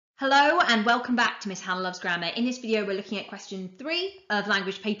Hello and welcome back to Miss Hannah Loves Grammar. In this video we're looking at question 3 of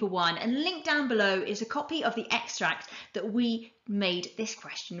Language Paper 1, and linked down below is a copy of the extract that we made this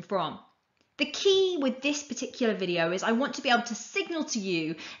question from. The key with this particular video is I want to be able to signal to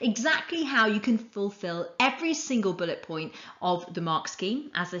you exactly how you can fulfill every single bullet point of the mark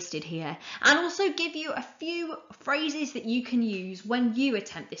scheme as listed here, and also give you a few phrases that you can use when you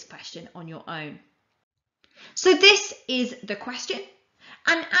attempt this question on your own. So this is the question.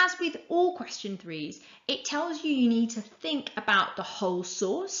 And as with all question 3s, it tells you need to think about the whole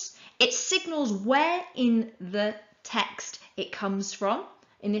source. It signals where in the text it comes from.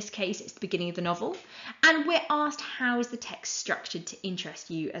 In this case, it's the beginning of the novel. And we're asked, how is the text structured to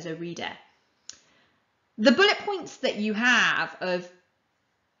interest you as a reader? The bullet points that you have of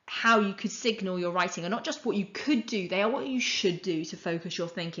how you could signal your writing are not just what you could do, they are what you should do to focus your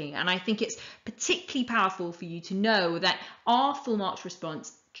thinking. And I think it's particularly powerful for you to know that our full marks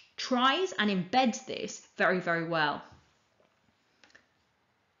response tries and embeds this very, very well.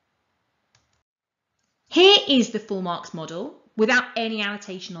 Here is the full marks model without any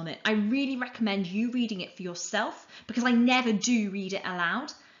annotation on it. I really recommend you reading it for yourself because I never do read it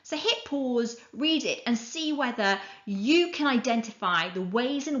aloud. So hit pause, read it and see whether you can identify the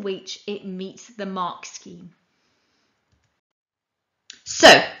ways in which it meets the mark scheme. So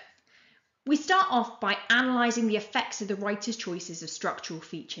we start off by analysing the effects of the writer's choices of structural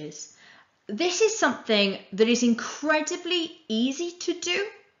features. This is something that is incredibly easy to do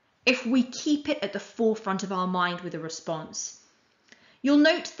if we keep it at the forefront of our mind with a response. You'll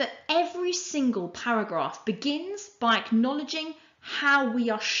note that every single paragraph begins by acknowledging how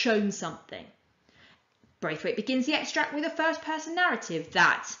we are shown something. Braithwaite begins the extract with a first-person narrative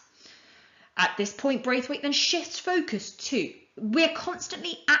that, at this point, Braithwaite then shifts focus to. We're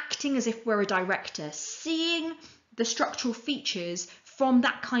constantly acting as if we're a director. Seeing the structural features from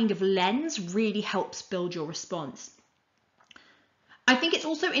that kind of lens really helps build your response. I think it's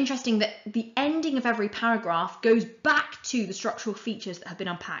also interesting that the ending of every paragraph goes back to the structural features that have been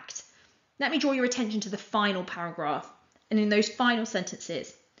unpacked. Let me draw your attention to the final paragraph. And in those final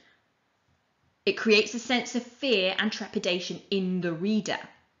sentences, it creates a sense of fear and trepidation in the reader.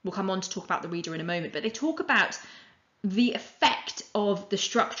 We'll come on to talk about the reader in a moment, but they talk about the effect of the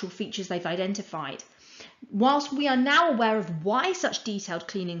structural features they've identified. Whilst we are now aware of why such detailed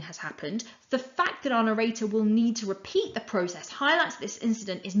cleaning has happened, the fact that our narrator will need to repeat the process highlights that this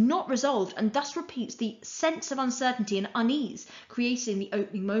incident is not resolved and thus repeats the sense of uncertainty and unease created in the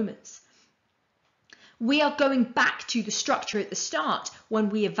opening moments. We are going back to the structure at the start when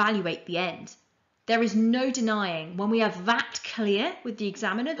we evaluate the end. There is no denying when we are that clear with the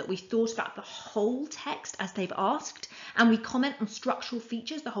examiner that we thought about the whole text as they've asked, and we comment on structural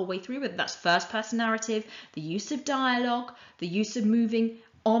features the whole way through, whether that's first-person narrative, the use of dialogue, the use of moving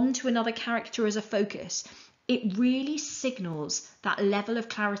on to another character as a focus. It really signals that level of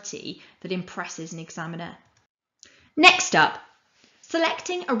clarity that impresses an examiner. Next up,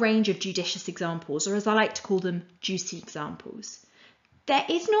 selecting a range of judicious examples, or as I like to call them, juicy examples. There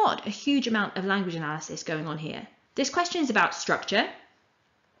is not a huge amount of language analysis going on here. This question is about structure,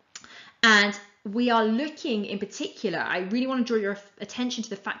 and we are looking in particular, I really want to draw your attention to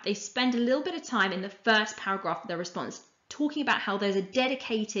the fact they spend a little bit of time in the first paragraph of their response talking about how there's a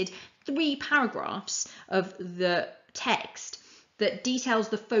dedicated 3 paragraphs of the text that details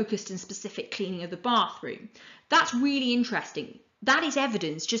the focused and specific cleaning of the bathroom. That's really interesting. That is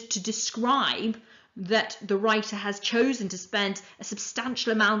evidence just to describe that the writer has chosen to spend a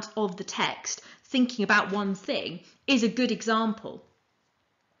substantial amount of the text thinking about one thing is a good example.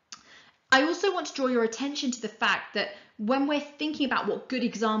 I also want to draw your attention to the fact that when we're thinking about what good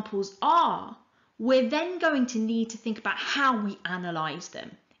examples are, we're then going to need to think about how we analyse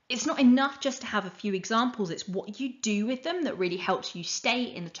them. It's not enough just to have a few examples, it's what you do with them that really helps you stay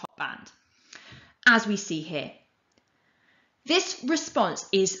in the top band, as we see here. This response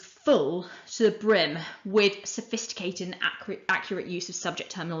is full to the brim with sophisticated and accurate use of subject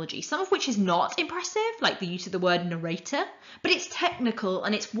terminology, some of which is not impressive, like the use of the word narrator, but it's technical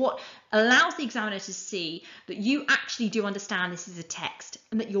and it's what allows the examiner to see that you actually do understand this is a text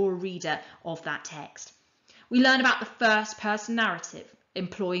and that you're a reader of that text. We learn about the first person narrative,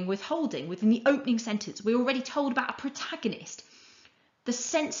 employing withholding. Within the opening sentence, we're already told about a protagonist. The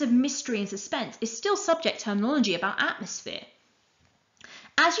sense of mystery and suspense is still subject terminology about atmosphere.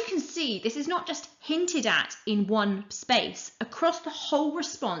 As you can see, this is not just hinted at in one space. Across the whole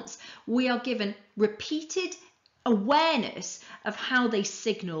response, we are given repeated awareness of how they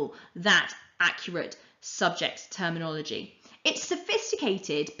signal that accurate subject terminology. It's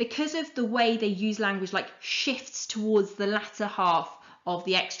sophisticated because of the way they use language like shifts towards the latter half of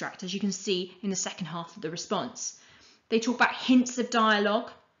the extract, as you can see in the second half of the response. They talk about hints of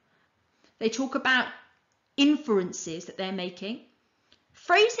dialogue. They talk about inferences that they're making.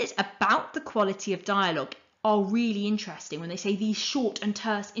 Phrases about the quality of dialogue are really interesting when they say these short and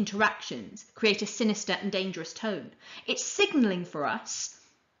terse interactions create a sinister and dangerous tone. It's signalling for us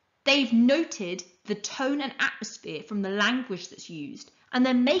they've noted the tone and atmosphere from the language that's used, and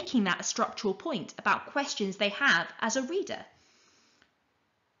they're making that a structural point about questions they have as a reader.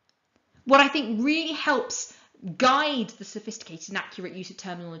 What I think really helps guide the sophisticated and accurate use of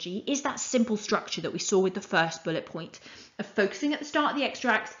terminology is that simple structure that we saw with the first bullet point of focusing at the start of the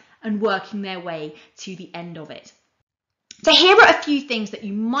extract and working their way to the end of it. So here are a few things that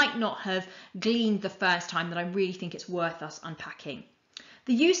you might not have gleaned the first time that I really think it's worth us unpacking.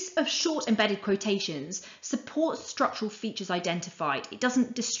 The use of short embedded quotations supports structural features identified. It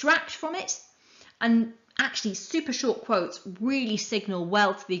doesn't distract from it, and actually super short quotes really signal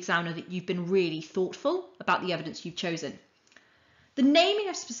well to the examiner that you've been really thoughtful about the evidence you've chosen. The naming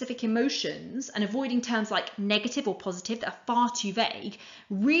of specific emotions and avoiding terms like negative or positive that are far too vague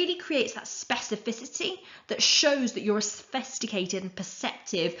really creates that specificity that shows that you're a sophisticated and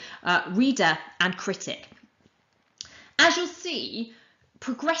perceptive reader and critic. As you'll see,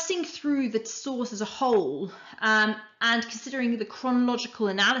 progressing through the source as a whole and considering the chronological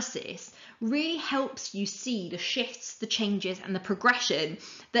analysis really helps you see the shifts, the changes and the progression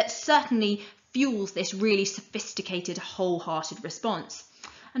that certainly fuels this really sophisticated, wholehearted response.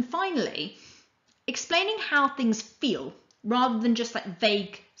 And finally, explaining how things feel rather than just like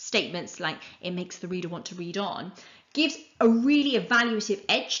vague statements like it makes the reader want to read on gives a really evaluative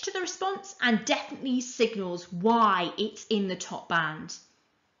edge to the response and definitely signals why it's in the top band.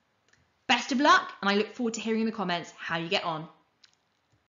 Best of luck, and I look forward to hearing in the comments how you get on.